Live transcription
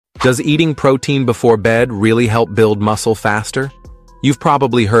Does eating protein before bed really help build muscle faster? You've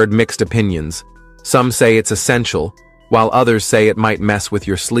probably heard mixed opinions. Some say it's essential, while others say it might mess with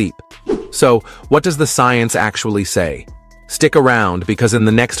your sleep. So, what does the science actually say? Stick around because in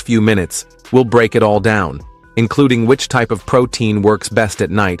the next few minutes, we'll break it all down, including which type of protein works best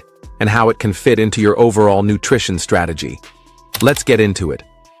at night and how it can fit into your overall nutrition strategy. Let's get into it.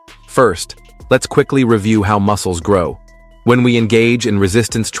 First, let's quickly review how muscles grow. When we engage in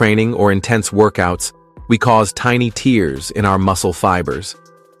resistance training or intense workouts, we cause tiny tears in our muscle fibers.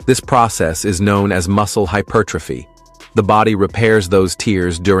 This process is known as muscle hypertrophy. The body repairs those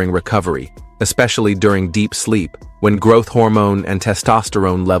tears during recovery, especially during deep sleep, when growth hormone and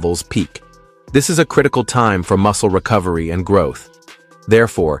testosterone levels peak. This is a critical time for muscle recovery and growth.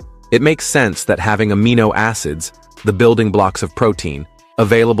 Therefore, it makes sense that having amino acids, the building blocks of protein,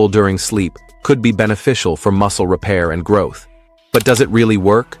 available during sleep could be beneficial for muscle repair and growth. But does it really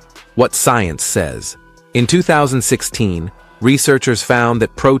work? What science says. In 2016, researchers found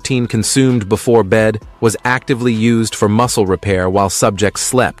that protein consumed before bed was actively used for muscle repair while subjects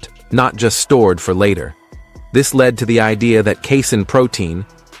slept, not just stored for later. This led to the idea that casein protein,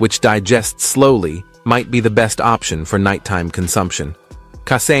 which digests slowly, might be the best option for nighttime consumption.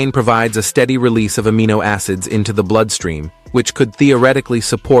 Casein provides a steady release of amino acids into the bloodstream, which could theoretically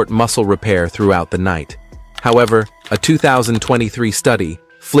support muscle repair throughout the night. However, a 2023 study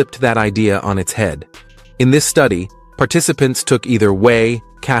flipped that idea on its head. In this study, participants took either whey,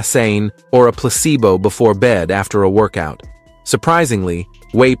 casein, or a placebo before bed after a workout. Surprisingly,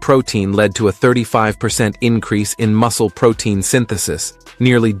 whey protein led to a 35% increase in muscle protein synthesis,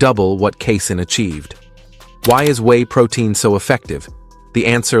 nearly double what casein achieved. Why is whey protein so effective? The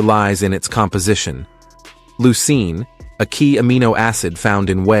answer lies in its composition. Leucine, a key amino acid found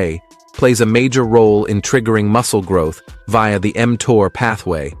in whey, plays a major role in triggering muscle growth via the mTOR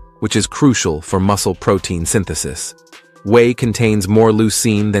pathway, which is crucial for muscle protein synthesis. Whey contains more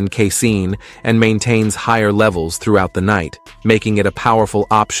leucine than casein and maintains higher levels throughout the night, making it a powerful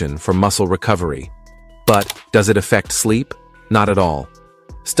option for muscle recovery. But does it affect sleep? Not at all.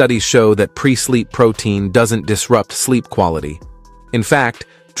 Studies show that pre-sleep protein doesn't disrupt sleep quality. In fact,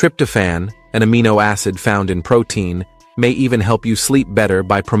 tryptophan, an amino acid found in protein, may even help you sleep better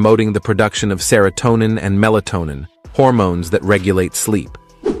by promoting the production of serotonin and melatonin, hormones that regulate sleep.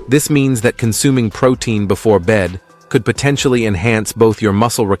 This means that consuming protein before bed could potentially enhance both your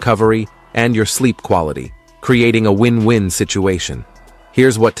muscle recovery and your sleep quality, creating a win-win situation.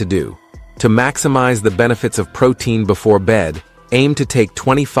 Here's what to do. To maximize the benefits of protein before bed, aim to take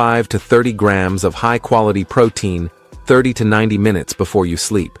 25 to 30 grams of high-quality protein 30 to 90 minutes before you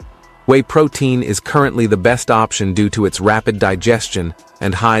sleep. Whey protein is currently the best option due to its rapid digestion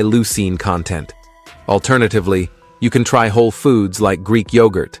and high leucine content. Alternatively, you can try whole foods like Greek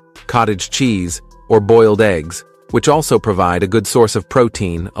yogurt, cottage cheese, or boiled eggs, which also provide a good source of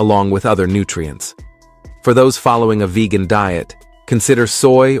protein along with other nutrients. For those following a vegan diet, consider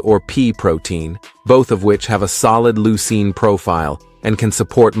soy or pea protein, both of which have a solid leucine profile and can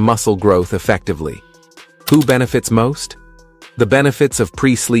support muscle growth effectively. Who benefits most? The benefits of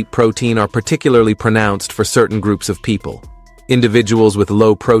pre-sleep protein are particularly pronounced for certain groups of people. Individuals with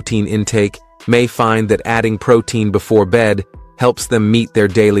low protein intake may find that adding protein before bed helps them meet their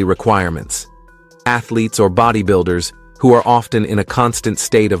daily requirements. Athletes or bodybuilders, who are often in a constant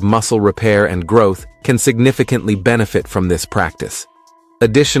state of muscle repair and growth, can significantly benefit from this practice.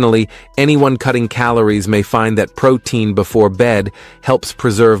 Additionally, anyone cutting calories may find that protein before bed helps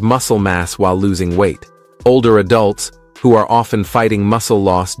preserve muscle mass while losing weight. Older adults, who are often fighting muscle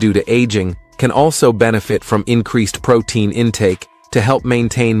loss due to aging, can also benefit from increased protein intake to help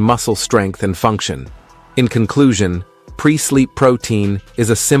maintain muscle strength and function. In conclusion, pre-sleep protein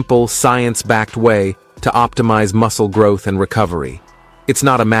is a simple, science-backed way to optimize muscle growth and recovery. It's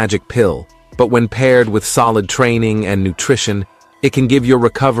not a magic pill, but when paired with solid training and nutrition, it can give your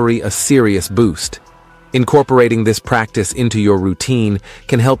recovery a serious boost. Incorporating this practice into your routine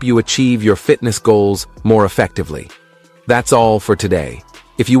can help you achieve your fitness goals more effectively. That's all for today.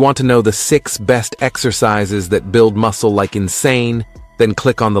 If you want to know the 6 best exercises that build muscle like insane, then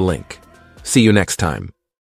click on the link. See you next time.